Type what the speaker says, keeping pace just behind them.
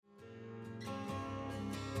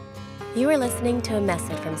You are listening to a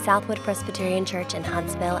message from Southwood Presbyterian Church in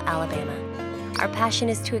Huntsville, Alabama. Our passion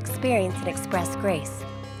is to experience and express grace.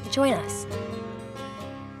 Join us.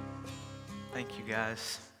 Thank you,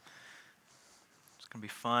 guys. It's going to be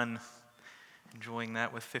fun enjoying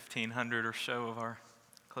that with 1,500 or so of our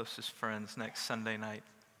closest friends next Sunday night.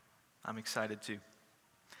 I'm excited too.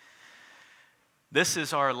 This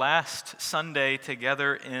is our last Sunday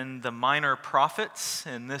together in the Minor Prophets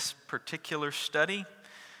in this particular study.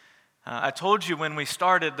 I told you when we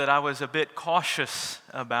started that I was a bit cautious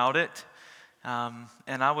about it, and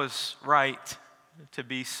I was right to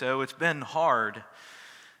be so. It's been hard,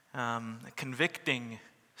 a convicting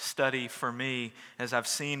study for me as I've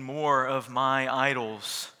seen more of my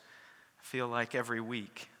idols, I feel like every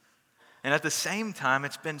week. And at the same time,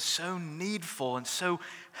 it's been so needful and so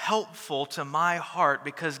helpful to my heart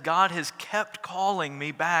because God has kept calling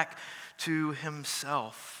me back to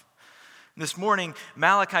Himself. This morning,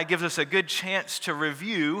 Malachi gives us a good chance to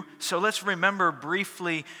review, so let's remember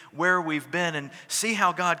briefly where we've been and see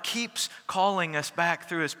how God keeps calling us back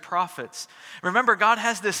through His prophets. Remember, God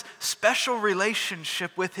has this special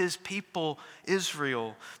relationship with His people,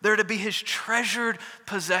 Israel. They're to be His treasured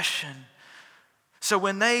possession. So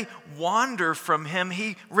when they wander from Him,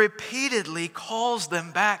 He repeatedly calls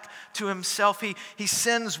them back to Himself. He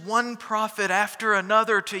sends one prophet after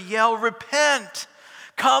another to yell, "Repent!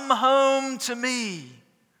 Come home to me."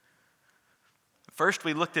 First,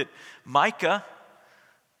 we looked at Micah.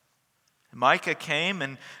 Micah came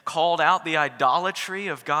and called out the idolatry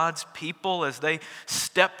of God's people as they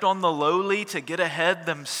stepped on the lowly to get ahead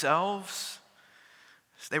themselves,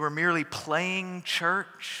 as they were merely playing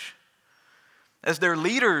church, as their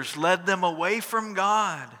leaders led them away from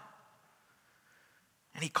God.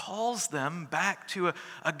 And He calls them back to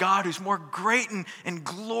a God who's more great and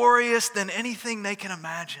glorious than anything they can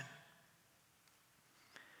imagine.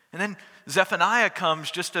 And then Zephaniah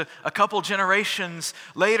comes just a couple generations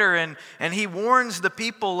later, and he warns the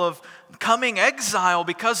people of coming exile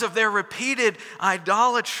because of their repeated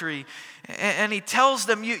idolatry. And he tells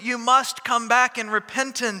them, you must come back in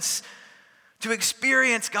repentance to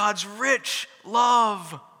experience God's rich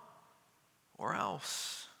love, or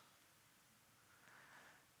else.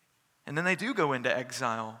 And then they do go into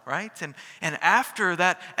exile, right? And after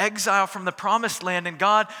that exile from the promised land and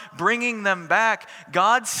God bringing them back,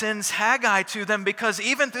 God sends Haggai to them because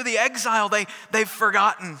even through the exile, they've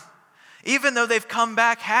forgotten. Even though they've come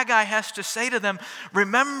back, Haggai has to say to them,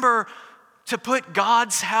 remember to put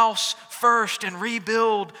God's house first and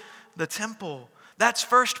rebuild the temple. That's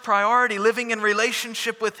first priority, living in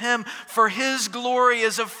relationship with Him for His glory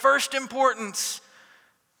is of first importance.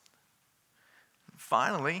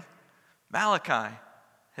 Finally, Malachi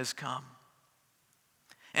has come.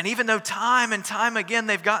 And even though time and time again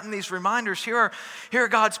they've gotten these reminders, here are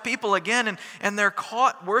God's people again, and they're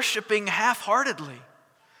caught worshiping half-heartedly,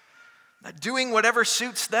 doing whatever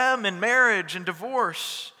suits them in marriage and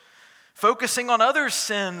divorce, focusing on others'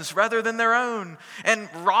 sins rather than their own, and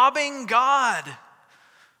robbing God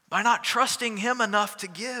by not trusting Him enough to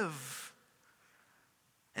give.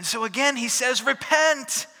 And so again, He says,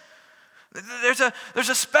 repent. There's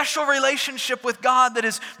a special relationship with God that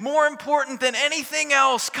is more important than anything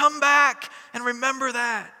else. Come back and remember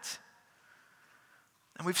that.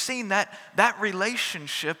 And we've seen that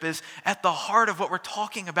relationship is at the heart of what we're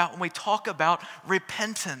talking about when we talk about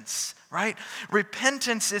repentance, right?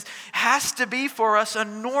 Repentance has to be for us a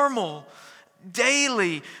normal,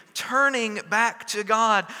 daily turning back to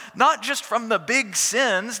God, not just from the big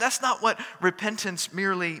sins. That's not what repentance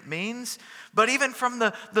merely means, but even from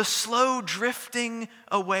the slow drifting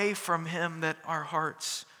away from Him that our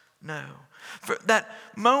hearts know. For that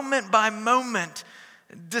moment by moment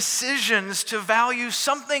decisions to value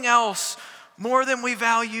something else more than we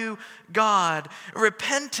value God.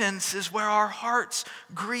 Repentance is where our hearts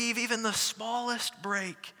grieve even the smallest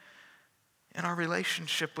break in our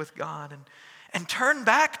relationship with God and turn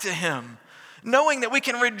back to Him, knowing that we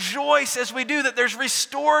can rejoice as we do, that there's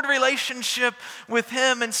restored relationship with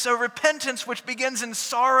Him. And so repentance, which begins in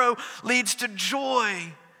sorrow, leads to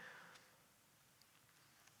joy.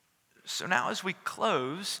 So now as we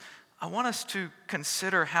close, I want us to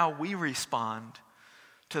consider how we respond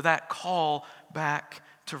to that call back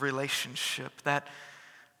to relationship, that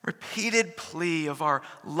repeated plea of our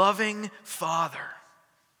loving Father.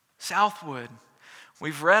 Southwood,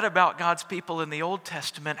 we've read about God's people in the Old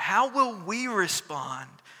Testament. How will we respond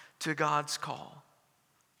to God's call?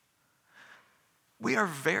 We are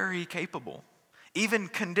very capable, even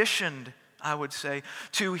conditioned, I would say,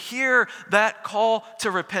 to hear that call to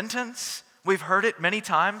repentance. We've heard it many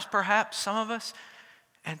times, perhaps, some of us,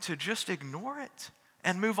 and to just ignore it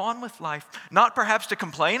and move on with life. Not perhaps to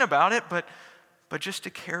complain about it, but just to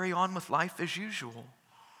carry on with life as usual.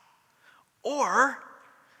 Or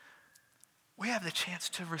we have the chance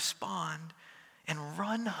to respond and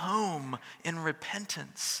run home in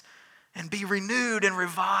repentance and be renewed and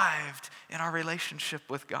revived in our relationship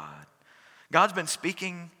with God. God's been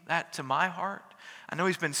speaking that to my heart. I know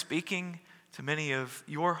He's been speaking to many of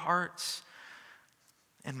your hearts.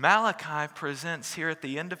 And Malachi presents here at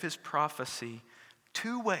the end of his prophecy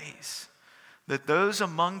 2 ways that those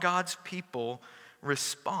among God's people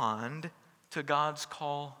respond to God's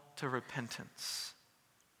call to repentance.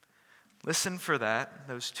 Listen for that,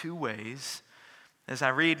 those 2 ways, as I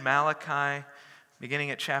read Malachi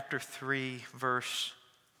beginning at chapter 3, verse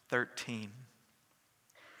 13.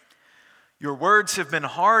 Your words have been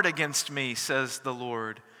hard against me, says the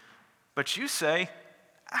Lord. But you say,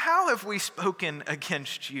 how have we spoken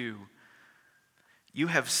against you? You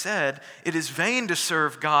have said, it is vain to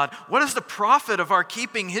serve God. What is the profit of our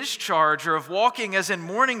keeping His charge or of walking as in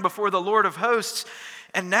mourning before the Lord of hosts?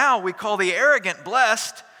 And now we call the arrogant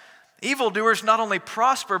blessed. Evildoers not only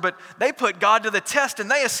prosper, but they put God to the test and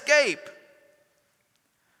they escape.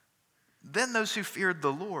 Then those who feared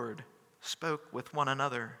the Lord spoke with one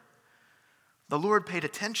another. The Lord paid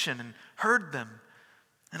attention and heard them.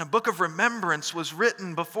 And a book of remembrance was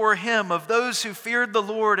written before Him of those who feared the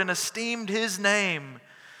Lord and esteemed His name.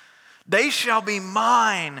 They shall be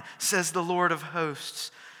mine, says the Lord of hosts,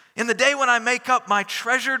 in the day when I make up my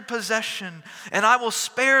treasured possession, and I will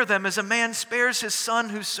spare them as a man spares his son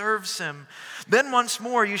who serves him. Then once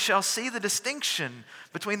more you shall see the distinction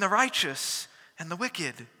between the righteous and the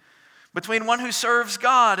wicked, between one who serves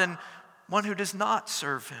God and one who does not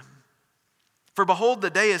serve Him. For behold, the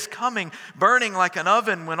day is coming, burning like an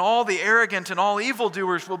oven, when all the arrogant and all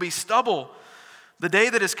evildoers will be stubble. The day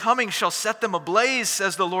that is coming shall set them ablaze,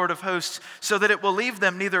 says the Lord of hosts, so that it will leave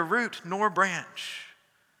them neither root nor branch.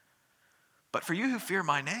 But for you who fear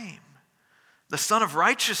my name, the Son of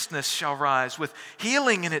Righteousness shall rise with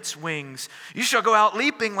healing in its wings. You shall go out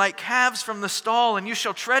leaping like calves from the stall, and you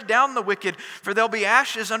shall tread down the wicked, for there'll be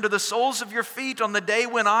ashes under the soles of your feet on the day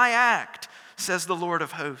when I act, says the Lord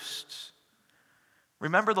of hosts.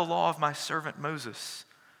 Remember the law of my servant Moses,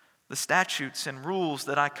 the statutes and rules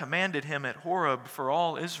that I commanded him at Horeb for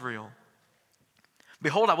all Israel.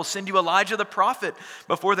 Behold, I will send you Elijah the prophet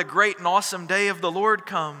before the great and awesome day of the Lord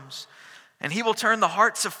comes. And he will turn the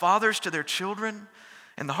hearts of fathers to their children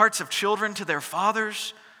and the hearts of children to their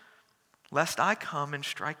fathers, lest I come and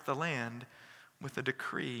strike the land with a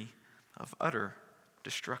decree of utter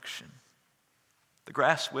destruction. The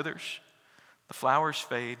grass withers, the flowers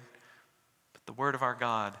fade, but the word of our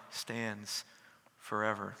God stands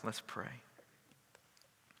forever. Let's pray.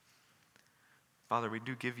 Father, we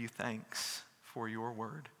do give you thanks for your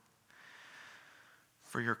word,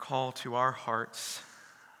 for your call to our hearts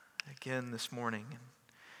again this morning.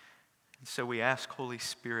 And so we ask, Holy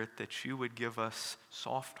Spirit, that you would give us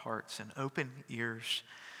soft hearts and open ears.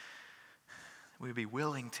 We would be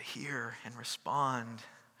willing to hear and respond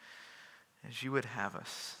as you would have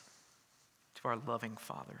us to our loving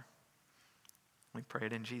Father. We pray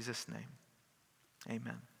it in Jesus' name.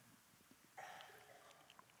 Amen.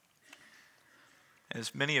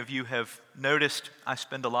 As many of you have noticed, I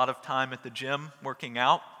spend a lot of time at the gym working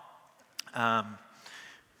out.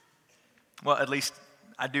 Well, at least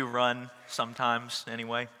I do run sometimes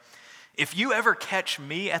anyway. If you ever catch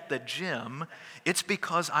me at the gym, it's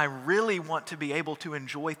because I really want to be able to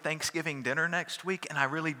enjoy Thanksgiving dinner next week, and I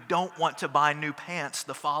really don't want to buy new pants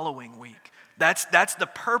the following week. That's the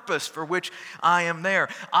purpose for which I am there.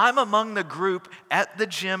 I'm among the group at the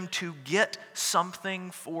gym to get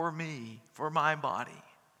something for me, for my body.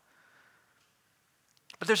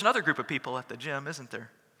 But there's another group of people at the gym, isn't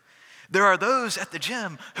there? There are those at the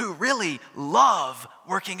gym who really love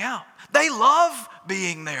working out. They love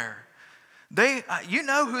being there. You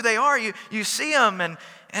know who they are. You see them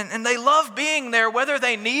and they love being there, whether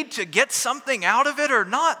they need to get something out of it or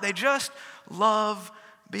not. They just love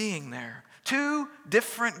being there. 2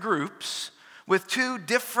 different groups with 2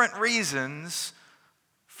 different reasons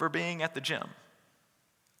for being at the gym.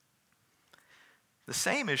 The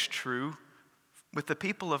same is true with the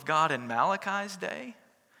people of God in Malachi's day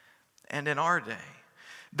and in our day.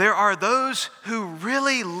 There are those who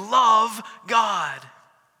really love God.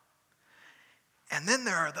 And then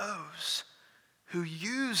there are those who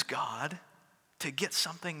use God to get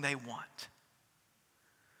something they want.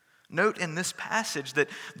 Note in this passage that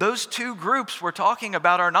those 2 groups we're talking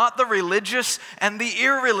about are not the religious and the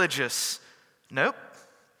irreligious. Nope.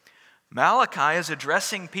 Malachi is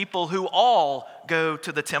addressing people who all go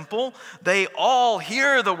to the temple. They all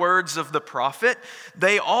hear the words of the prophet.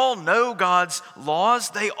 They all know God's laws.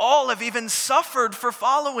 They all have even suffered for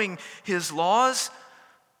following his laws.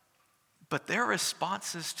 But their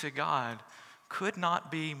responses to God could not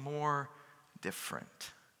be more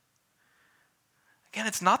different. Again,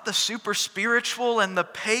 it's not the super spiritual and the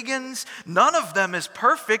pagans. None of them is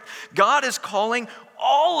perfect. God is calling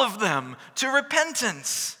all of them to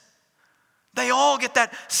repentance. They all get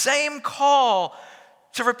that same call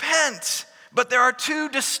to repent. But there are two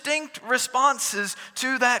distinct responses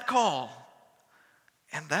to that call.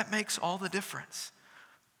 And that makes all the difference.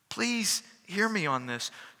 Please hear me on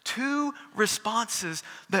this. Two responses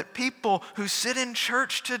that people who sit in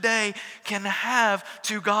church today can have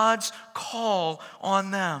to God's call on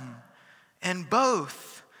them. And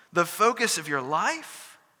both the focus of your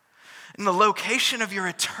life and the location of your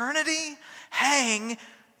eternity hang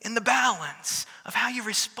in the balance of how you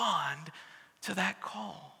respond to that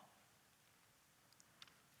call.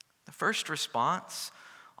 The first response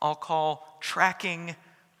I'll call tracking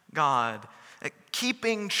God.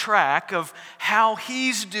 Keeping track of how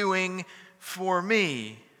he's doing for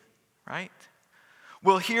me, right?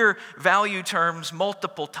 We'll hear value terms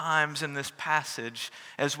multiple times in this passage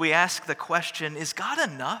as we ask the question, is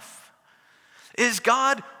God enough? Is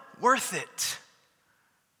God worth it?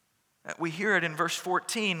 We hear it in verse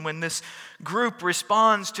 14 when this group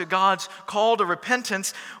responds to God's call to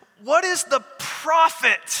repentance. What is the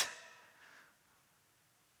profit?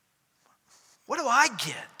 What do I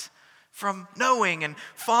get from knowing and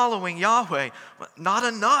following Yahweh? Not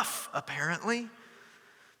enough, apparently.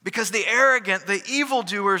 Because the arrogant, the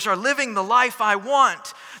evildoers are living the life I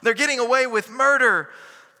want. They're getting away with murder.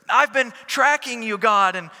 I've been tracking you,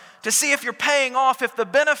 God, and to see if you're paying off, if the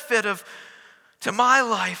benefit to my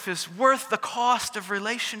life is worth the cost of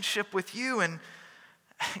relationship with you. And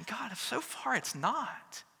God, so far it's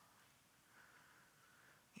not.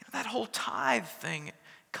 That whole tithe thing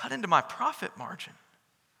cut into my profit margin.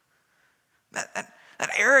 That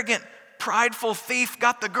arrogant, prideful thief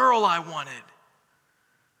got the girl I wanted.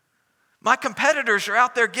 My competitors are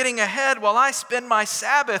out there getting ahead while I spend my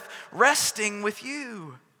Sabbath resting with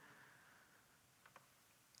you.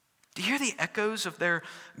 Do you hear the echoes of their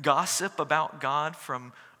gossip about God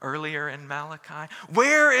from earlier in Malachi?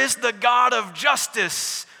 Where is the God of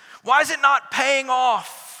justice? Why is it not paying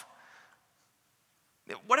off?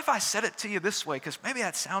 What if I said it to you this way? Because maybe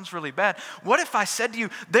that sounds really bad. What if I said to you,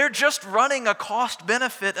 they're just running a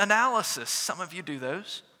cost-benefit analysis? Some of you do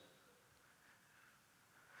those.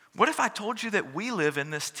 What if I told you that we live in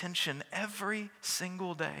this tension every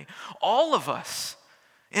single day? All of us,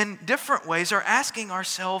 in different ways, are asking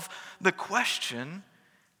ourselves the question,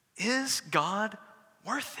 is God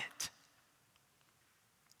worth it?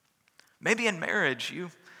 Maybe in marriage,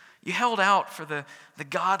 you held out for the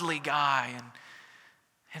godly guy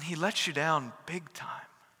and he let you down big time.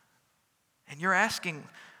 And you're asking,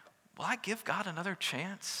 will I give God another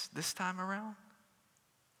chance this time around?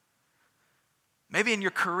 Maybe in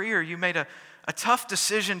your career, you made a tough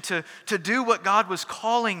decision to do what God was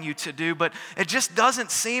calling you to do, but it just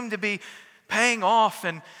doesn't seem to be paying off,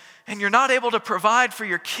 and you're not able to provide for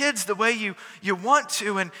your kids the way you want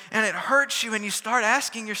to, and it hurts you, and you start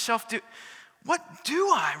asking yourself, what do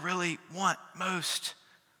I really want most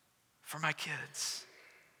for my kids?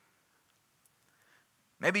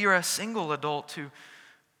 Maybe you're a single adult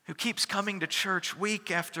who keeps coming to church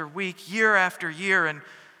week after week, year after year, and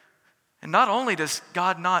not only does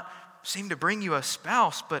God not seem to bring you a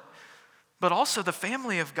spouse, but also the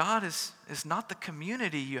family of God is not the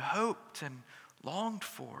community you hoped and longed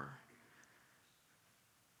for.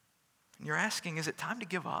 And you're asking, is it time to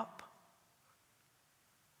give up?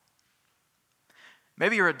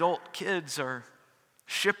 Maybe your adult kids are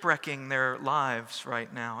shipwrecking their lives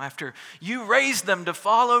right now after you raised them to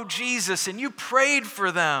follow Jesus and you prayed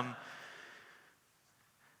for them.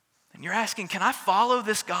 And you're asking, can I follow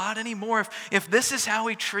this God anymore if this is how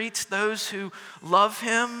he treats those who love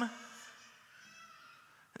him?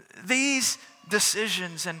 These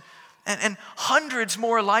decisions and hundreds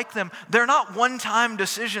more like them, they're not one-time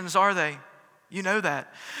decisions, are they? You know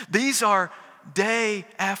that. These are day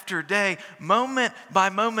after day, moment by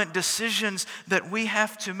moment decisions that we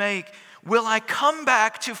have to make. Will I come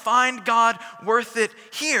back to find God worth it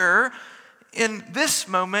here in this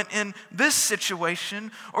moment, in this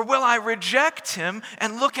situation, or will I reject him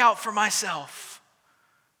and look out for myself?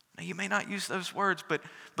 Now, you may not use those words, but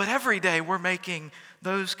every day we're making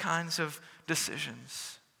those kinds of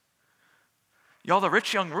decisions. Y'all, the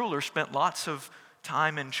rich young ruler spent lots of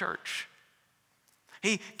time in church.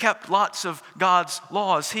 He kept lots of God's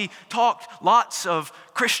laws. He talked lots of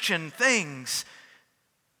Christian things.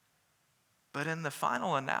 But in the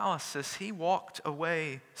final analysis, he walked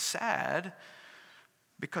away sad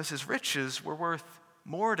because his riches were worth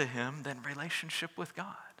more to him than relationship with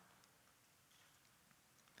God.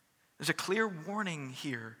 There's a clear warning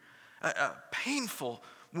here, a painful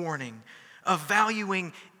warning of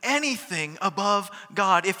valuing anything above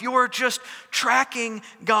God. If you're just tracking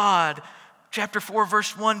God, chapter 4,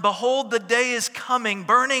 verse 1, behold, the day is coming,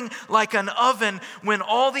 burning like an oven, when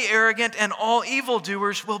all the arrogant and all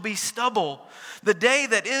evildoers will be stubble. The day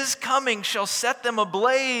that is coming shall set them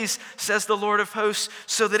ablaze, says the Lord of hosts,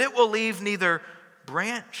 so that it will leave neither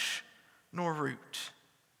branch nor root.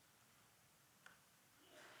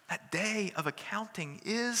 That day of accounting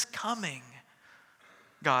is coming,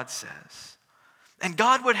 God says. And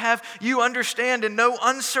God would have you understand in no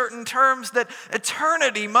uncertain terms that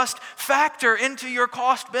eternity must factor into your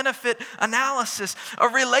cost-benefit analysis. A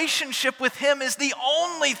relationship with Him is the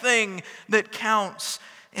only thing that counts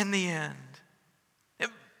in the end.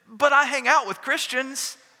 But I hang out with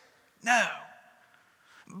Christians? No.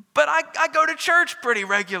 But I go to church pretty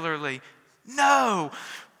regularly? No.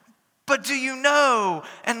 But do you know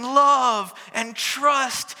and love and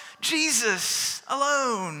trust Jesus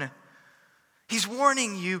alone? He's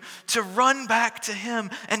warning you to run back to Him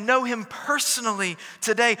and know Him personally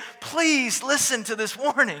today. Please listen to this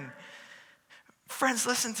warning. Friends,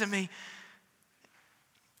 listen to me.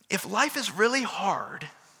 If life is really hard,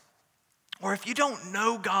 or if you don't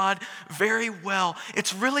know God very well,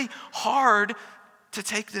 it's really hard to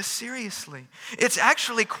take this seriously. It's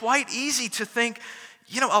actually quite easy to think,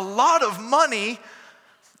 a lot of money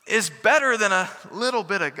is better than a little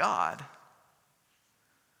bit of God.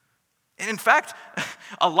 In fact,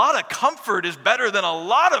 a lot of comfort is better than a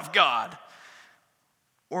lot of God.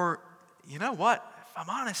 Or, you know what? If I'm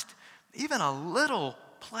honest, even a little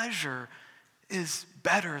pleasure is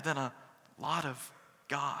better than a lot of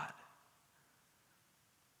God.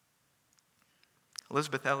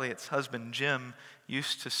 Elizabeth Elliot's husband, Jim,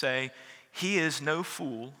 used to say, "He is no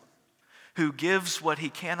fool who gives what he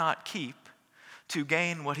cannot keep to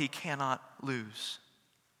gain what he cannot lose."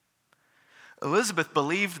 Elizabeth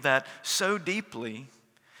believed that so deeply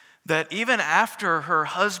that even after her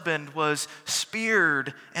husband was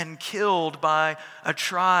speared and killed by a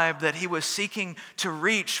tribe that he was seeking to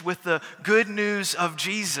reach with the good news of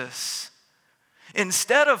Jesus,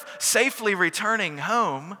 instead of safely returning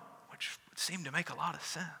home, which would seem to make a lot of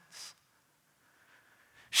sense,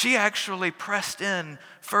 she actually pressed in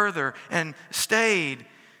further and stayed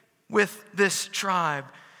with this tribe.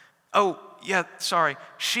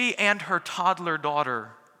 She and her toddler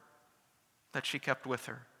daughter that she kept with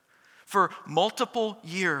her for multiple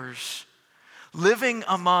years, living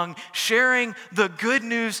among, sharing the good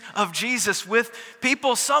news of Jesus with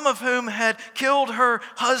people, some of whom had killed her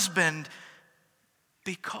husband,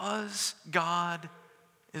 because God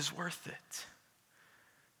is worth it.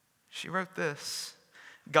 She wrote this: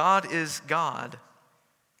 God is God.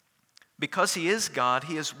 Because He is God,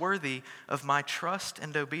 He is worthy of my trust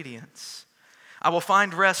and obedience. I will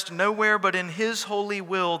find rest nowhere but in His holy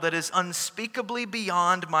will that is unspeakably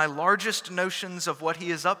beyond my largest notions of what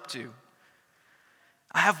He is up to.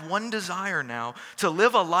 I have one desire now, to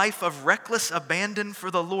live a life of reckless abandon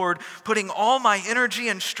for the Lord, putting all my energy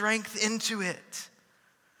and strength into it.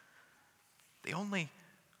 The only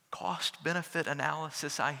cost-benefit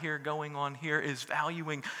analysis I hear going on here is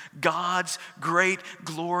valuing God's great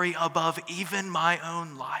glory above even my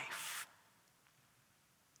own life.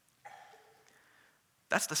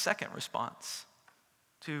 That's the second response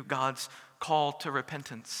to God's call to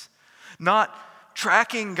repentance. Not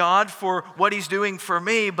tracking God for what He's doing for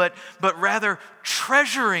me, but rather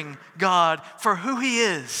treasuring God for who He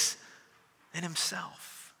is in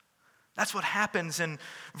Himself. That's what happens in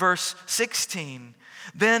verse 16.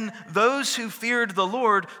 Then those who feared the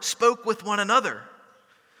Lord spoke with one another.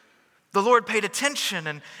 The Lord paid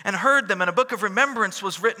attention and heard them, and a book of remembrance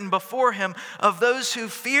was written before Him of those who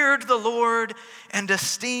feared the Lord and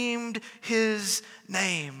esteemed His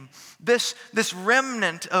name. This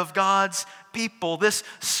remnant of God's people, this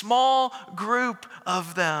small group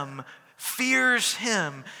of them, fears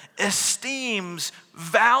Him, esteems,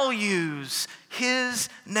 values His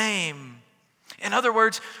name. In other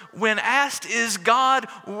words, when asked, is God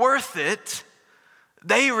worth it?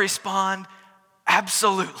 They respond,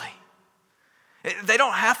 absolutely. They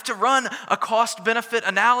don't have to run a cost-benefit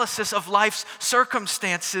analysis of life's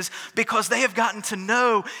circumstances because they have gotten to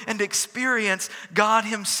know and experience God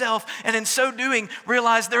Himself, and in so doing,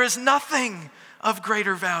 realize there is nothing of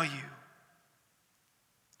greater value.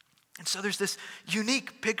 And so there's this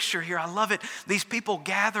unique picture here. I love it. These people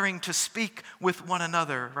gathering to speak with one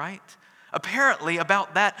another, right? Apparently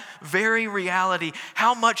about that very reality,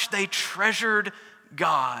 how much they treasured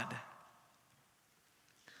God.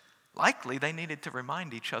 Likely they needed to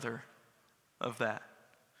remind each other of that.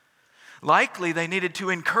 Likely they needed to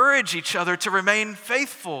encourage each other to remain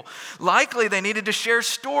faithful. Likely they needed to share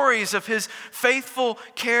stories of his faithful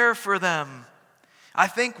care for them. I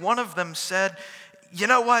think one of them said, you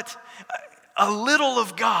know what? A little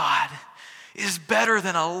of God is better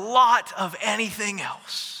than a lot of anything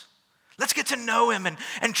else. Let's get to know him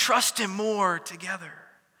and trust him more together.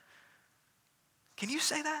 Can you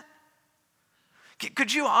say that?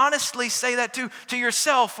 Could you honestly say that to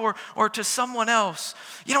yourself or to someone else?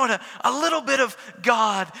 You know what? A little bit of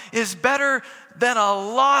God is better than a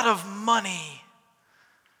lot of money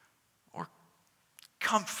or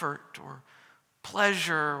comfort or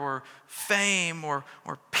pleasure or fame or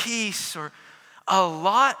peace. Or a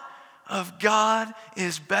lot of God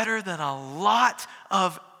is better than a lot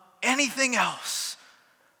of anything else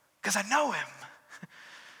because I know him.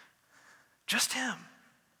 Just him.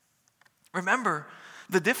 Remember,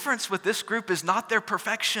 the difference with this group is not their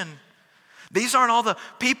perfection. These aren't all the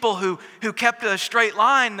people who kept a straight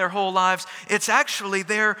line their whole lives. It's actually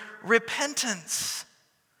their repentance.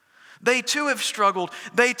 They too have struggled.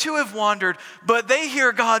 They too have wandered. But they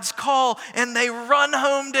hear God's call and they run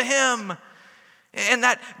home to him. And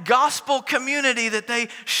that gospel community that they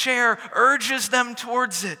share urges them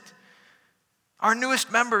towards it. Our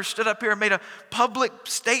newest member stood up here and made a public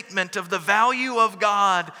statement of the value of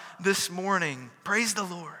God this morning. Praise the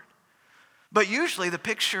Lord. But usually the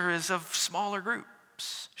picture is of smaller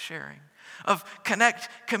groups sharing, of connect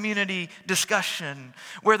community discussion,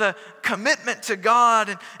 where the commitment to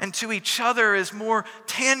God and to each other is more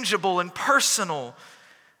tangible and personal.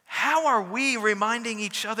 How are we reminding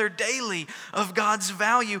each other daily of God's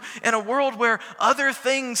value in a world where other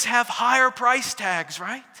things have higher price tags,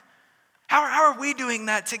 right? How are we doing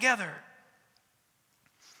that together?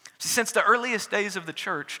 See, since the earliest days of the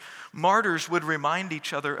church, martyrs would remind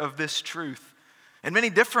each other of this truth in many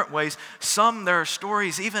different ways. Some, there are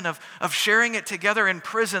stories even of sharing it together in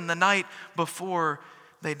prison the night before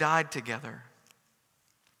they died together.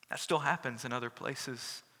 That still happens in other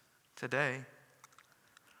places today.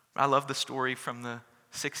 I love the story from the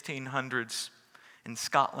 1600s in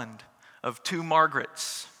Scotland of two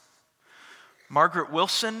Margarets. Margaret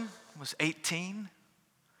Wilson was 18.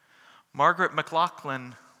 Margaret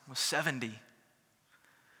McLaughlin was 70.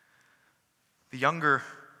 The younger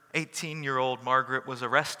 18-year-old Margaret was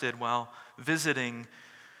arrested while visiting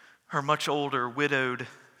her much older widowed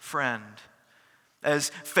friend. As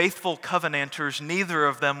faithful covenanters, neither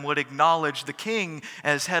of them would acknowledge the king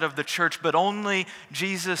as head of the church, but only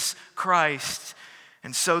Jesus Christ.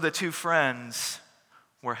 And so the two friends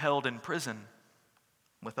were held in prison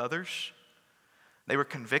with others. They were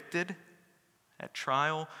convicted at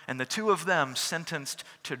trial, and the two of them sentenced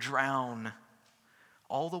to drown.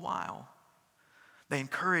 All the while, they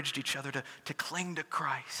encouraged each other to cling to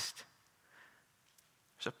Christ.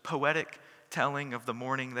 There's a poetic telling of the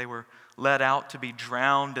morning they were led out to be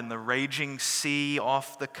drowned in the raging sea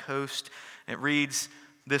off the coast. It reads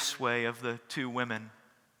this way of the two women.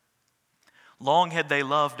 Long had they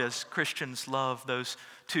loved as Christians love, those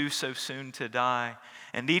two so soon to die,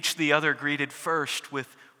 and each the other greeted first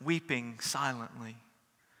with weeping silently.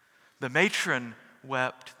 The matron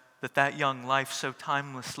wept that young life so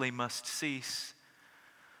timelessly must cease.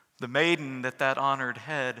 The maiden that honored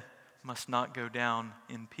head must not go down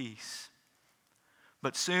in peace.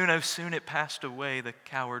 But soon, oh soon it passed away, the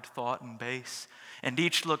coward thought and base, and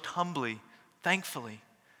each looked humbly, thankfully,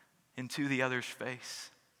 into the other's face.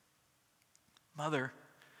 Mother,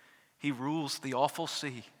 he rules the awful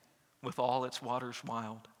sea with all its waters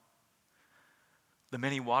wild. The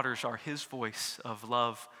many waters are his voice of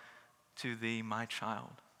love to thee, my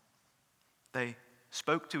child. They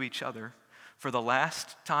spoke to each other for the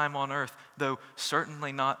last time on earth, though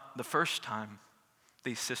certainly not the first time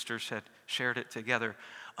these sisters had shared it together,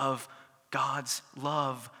 of God's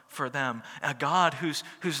love for them. A God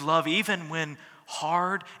whose love, even when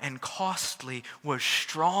hard and costly, was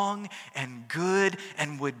strong and good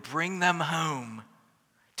and would bring them home.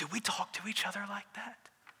 Do we talk to each other like that?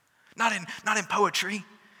 Not in poetry.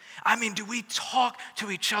 I mean, do we talk to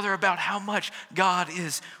each other about how much God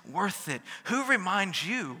is worth it? Who reminds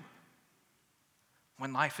you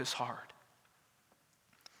when life is hard?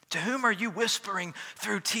 To whom are you whispering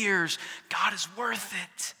through tears, God is worth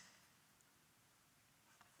it?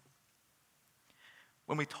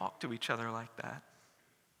 When we talk to each other like that,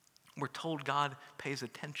 we're told God pays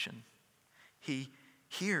attention. He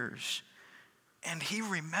hears and he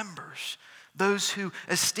remembers those who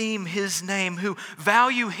esteem his name, who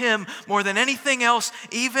value him more than anything else,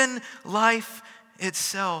 even life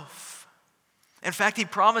itself. In fact, he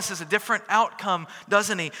promises a different outcome,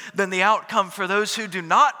 doesn't he, than the outcome for those who do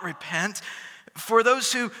not repent. For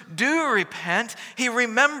those who do repent, he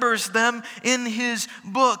remembers them in his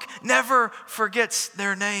book, never forgets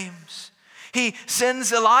their names. He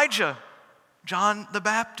sends Elijah, John the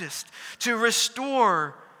Baptist, to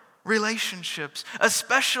restore relationships,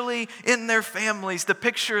 especially in their families. The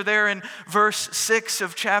picture there in verse 6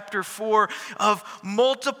 of chapter 4 of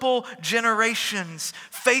multiple generations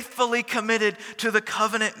faithfully committed to the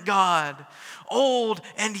covenant God, old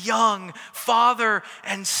and young, father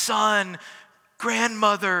and son,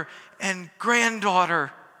 grandmother and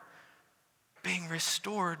granddaughter, being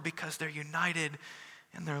restored because they're united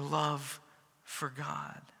in their love for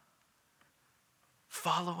God,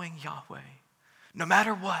 following Yahweh. No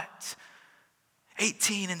matter what,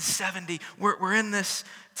 18 and 70, we're in this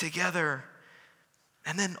together.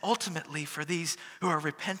 And then ultimately for these who are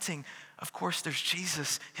repenting, of course, there's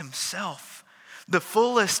Jesus himself, the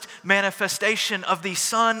fullest manifestation of the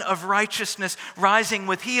Son of Righteousness, rising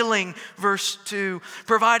with healing, verse 2,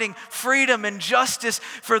 providing freedom and justice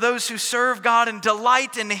for those who serve God and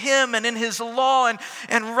delight in him and in his law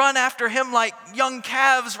and run after him like young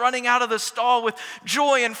calves running out of the stall with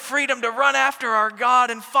joy and freedom to run after our God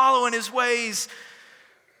and follow in his ways.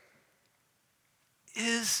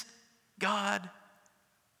 Is God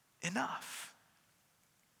enough?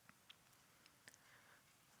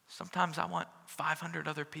 Sometimes I want 500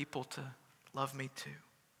 other people to love me too.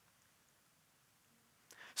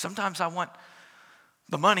 Sometimes I want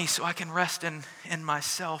the money so I can rest in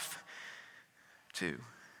myself too.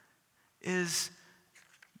 Is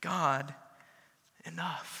God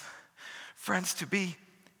enough? Friends, to be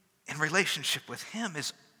in relationship with him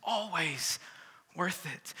is always worth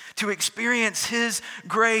it. To experience his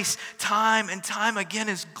grace time and time again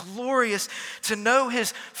is glorious. To know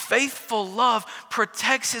his faithful love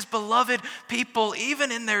protects his beloved people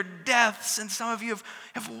even in their deaths. And some of you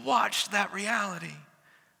have watched that reality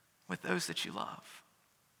with those that you love.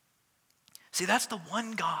 See, that's the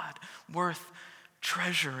one God worth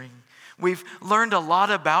treasuring. We've learned a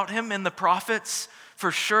lot about him in the prophets.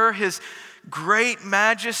 For sure, his great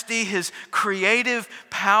majesty, his creative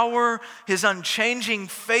power, his unchanging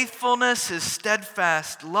faithfulness, his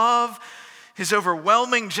steadfast love, his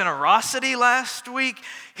overwhelming generosity last week,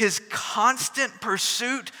 his constant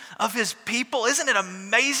pursuit of his people. Isn't it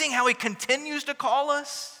amazing how he continues to call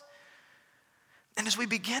us? And as we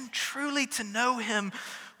begin truly to know him,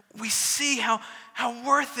 we see how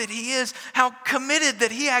worth it he is, how committed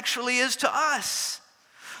that he actually is to us.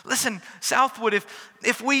 Listen, Southwood,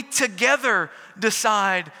 if we together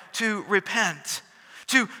decide to repent,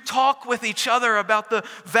 to talk with each other about the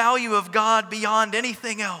value of God beyond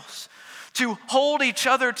anything else, to hold each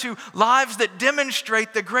other to lives that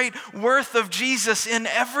demonstrate the great worth of Jesus in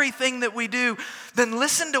everything that we do, then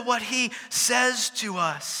listen to what he says to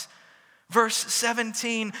us. Verse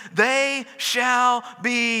 17, they shall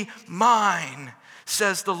be mine,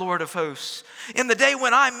 says the Lord of hosts. In the day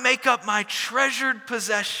when I make up my treasured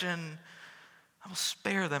possession, I will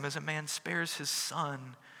spare them as a man spares his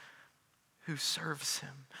son who serves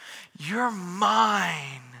him. You're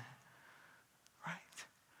mine, right?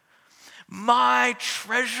 My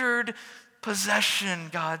treasured possession,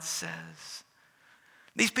 God says.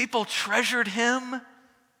 These people treasured him,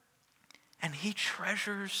 and he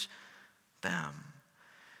treasures them.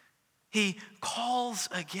 He calls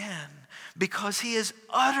again because he is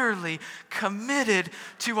utterly committed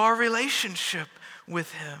to our relationship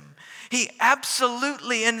with him. He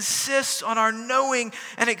absolutely insists on our knowing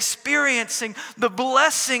and experiencing the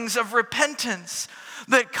blessings of repentance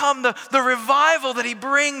that come, the revival that he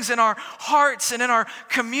brings in our hearts and in our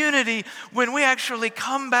community when we actually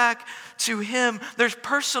come back to him. There's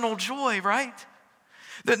personal joy, right?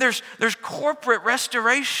 There's corporate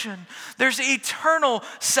restoration. There's eternal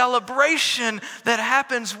celebration that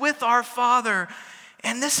happens with our Father.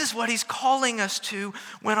 And this is what he's calling us to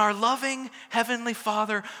when our loving Heavenly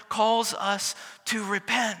Father calls us to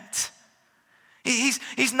repent.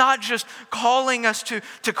 He's not just calling us to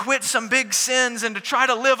quit some big sins and to try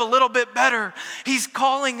to live a little bit better. He's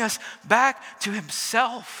calling us back to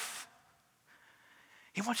himself.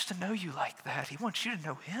 He wants to know you like that. He wants you to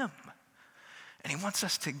know him. And he wants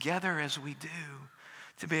us together as we do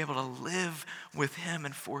to be able to live with him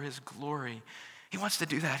and for his glory. He wants to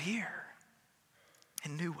do that here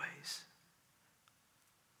in new ways.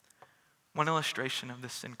 One illustration of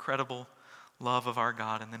this incredible love of our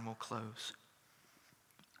God, and then we'll close.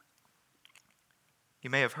 You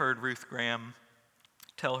may have heard Ruth Graham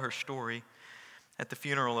tell her story at the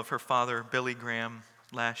funeral of her father, Billy Graham,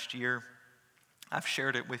 last year. I've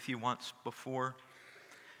shared it with you once before.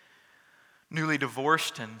 Newly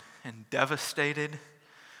divorced and devastated,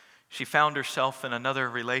 she found herself in another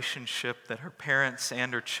relationship that her parents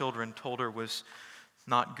and her children told her was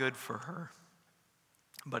not good for her.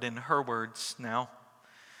 But in her words now,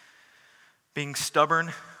 being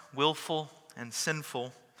stubborn, willful, and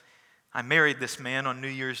sinful, I married this man on New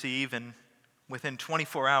Year's Eve, and within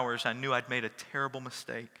 24 hours, I knew I'd made a terrible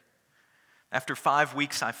mistake. After 5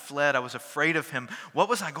 weeks, I fled. I was afraid of him. What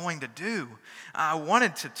was I going to do? I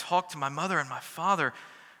wanted to talk to my mother and my father.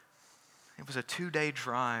 It was a 2-day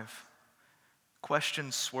drive.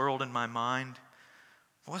 Questions swirled in my mind.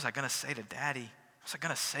 What was I going to say to Daddy? What was I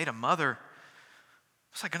going to say to Mother?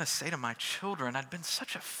 What was I going to say to my children? I'd been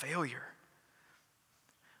such a failure.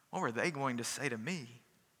 What were they going to say to me?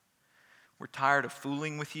 We're tired of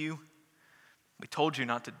fooling with you. We told you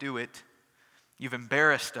not to do it. You've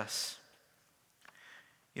embarrassed us.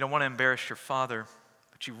 You don't want to embarrass your father,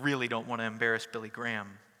 but you really don't want to embarrass Billy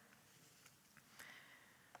Graham.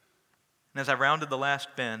 And as I rounded the last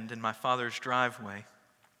bend in my father's driveway,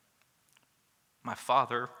 my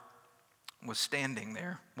father was standing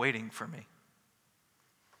there waiting for me.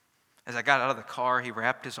 As I got out of the car, he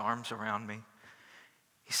wrapped his arms around me.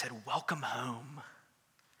 He said, "Welcome home."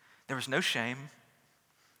 There was no shame.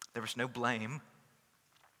 There was no blame.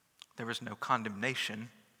 There was no condemnation.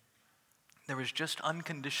 There was just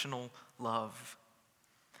unconditional love.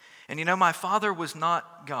 And you know, my father was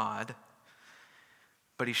not God,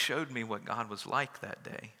 but he showed me what God was like that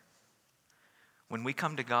day. When we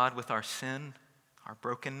come to God with our sin, our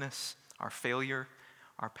brokenness, our failure,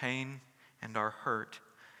 our pain, and our hurt,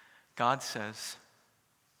 God says,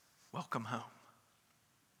 "Welcome home."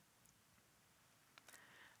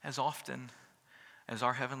 As often as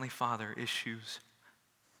our Heavenly Father issues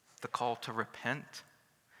the call to repent,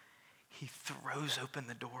 He throws open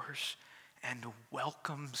the doors and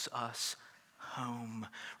welcomes us home.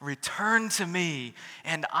 "Return to me,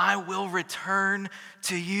 and I will return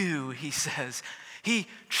to you," He says. He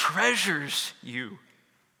treasures you,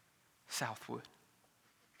 Southwood.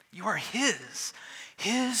 You are His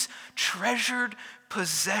treasured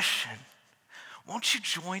possession. Won't you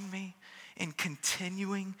join me in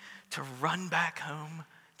continuing to run back home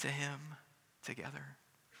to Him together?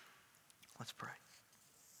 Let's pray.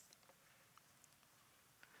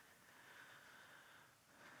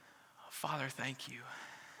 Father, thank you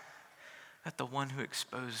that the one who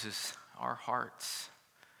exposes our hearts,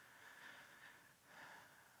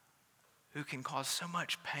 who can cause so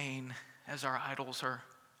much pain as our idols are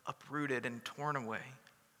uprooted and torn away,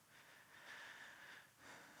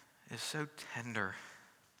 is so tender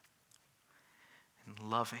and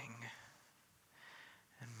loving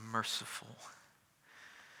and merciful,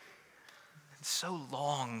 and so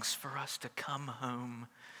longs for us to come home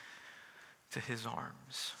to His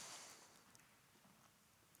arms.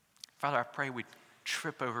 Father, I pray we'd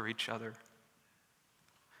trip over each other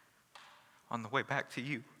on the way back to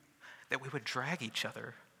you, that we would drag each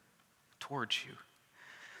other towards you,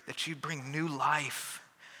 that you'd bring new life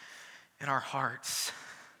in our hearts,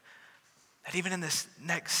 that even in this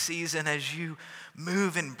next season, as you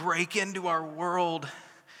move and break into our world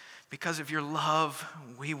because of your love,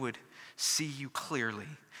 we would see you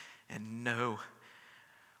clearly and know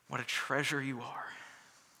what a treasure you are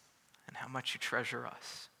and how much you treasure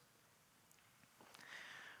us.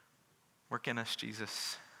 Work in us,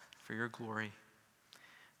 Jesus, for your glory.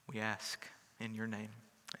 We ask in your name.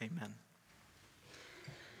 Amen.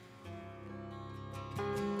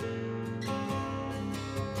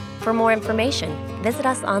 For more information, visit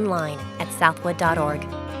us online at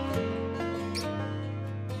southwood.org.